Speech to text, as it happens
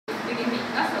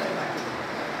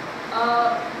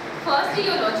Firstly,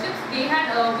 your lordships, we'd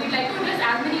like to address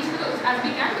as many issues as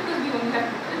we can because we only have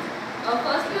 2 minutes.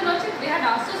 Firstly, your lordships, they had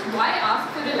asked us why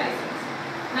ask for a license.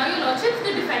 Now, your lordships,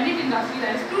 the defendant industry,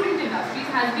 that is prudent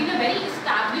industries, has been a very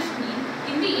established name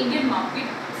in the Indian market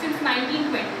since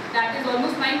 1920. That is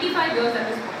almost 95 years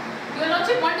at this point. Your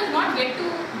lordship, one does not get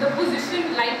to the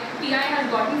position like TI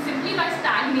has gotten simply by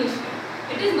stagnation.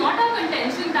 It is not our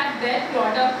contention that their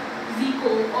product,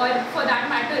 Zico, or for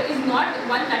that matter, is not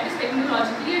one that is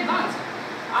technologically advanced.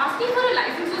 Asking for a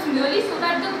license was merely so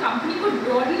that the company could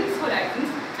broaden its horizons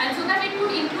and so that it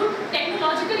could include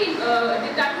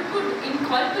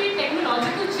incorporate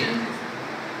technological changes.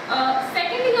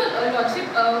 Secondly, your lordship,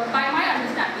 by my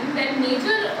understanding, their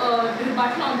major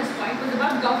rebuttal on this point was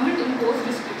about government-imposed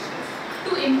restrictions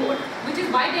to import, which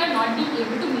is why they are not being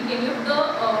able to meet any of the...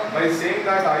 By saying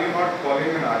that, are you not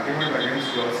calling an argument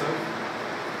against yourself?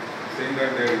 Saying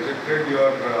that they rejected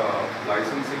your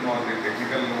licensing or the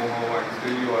technical know-how and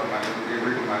still you are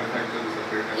able to manufacture the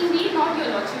separator? Indeed not, your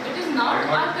lordship. It is not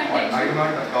our contention. Are you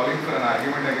not calling for an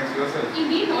argument against yourself?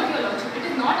 Indeed not, your lordship. It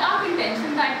is not our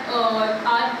contention that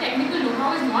our technical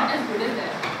know-how is not as good as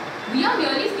theirs. We are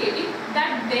merely stating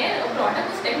that their product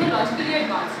is technologically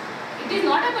advanced. It is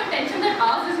not a contention that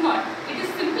ours is not. It is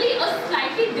simply a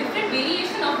slightly different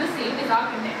variation of the same is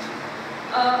our contention.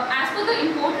 As for the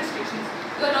import restrictions,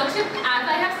 your lordship, as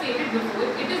I have stated before,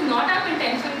 it is not our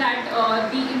contention that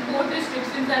the import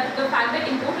restrictions, that the fact that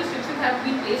import restrictions have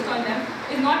been placed on them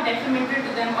is not detrimental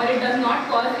to them or it does not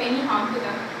cause any harm to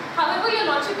them. However, your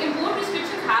lordship, import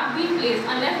restrictions have been placed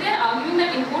unless they are arguing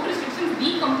that import restrictions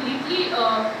be completely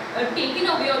taken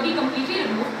away or be completely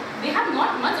removed. They have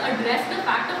not much addressed the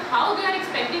fact of how they are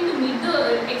expecting to meet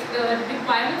the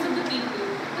requirements of the people.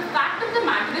 The fact of the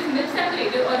matter is milk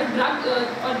separator or a drug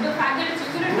or the fact that it's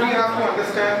used in a drug. We have to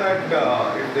understand that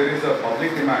if there is a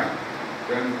public demand,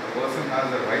 then a person has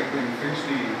a right to infringe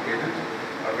the patent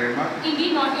or trademark.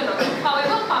 Indeed not, your lordship.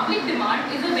 However, public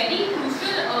demand is a very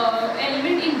crucial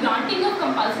element in granting of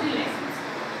compulsory license.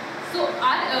 So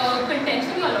our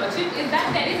contention, your lordship, is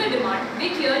that there is a demand.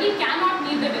 They clearly cannot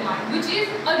meet the demand, which is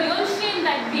a real shame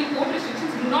that the import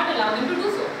restrictions do not allow them to do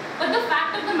so. But the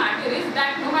fact of the matter is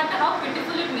that no matter how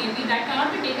pitiful it may be, that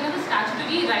cannot be taken as a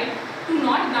statutory right to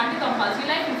not grant a compulsory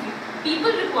licensing.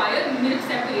 People require milk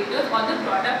separators or the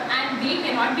product and they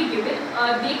cannot be given,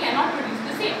 they cannot produce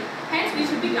the same. Hence, we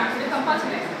should be granted a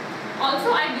compulsory license.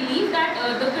 Also, I believe that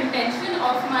the contention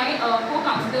of my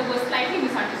co-counsellor was slightly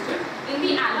misunderstood. In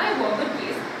the Alloy Wobber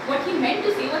case, what he meant to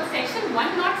say was section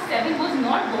 107 was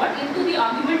not brought into the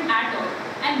argument at all.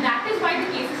 And that is why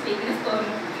the case is taken as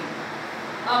permanent.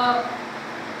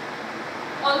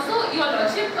 Also, your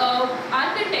lordship,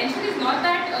 our contention is not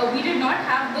that we did not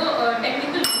have the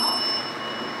technical know-how.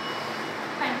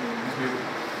 Thank you.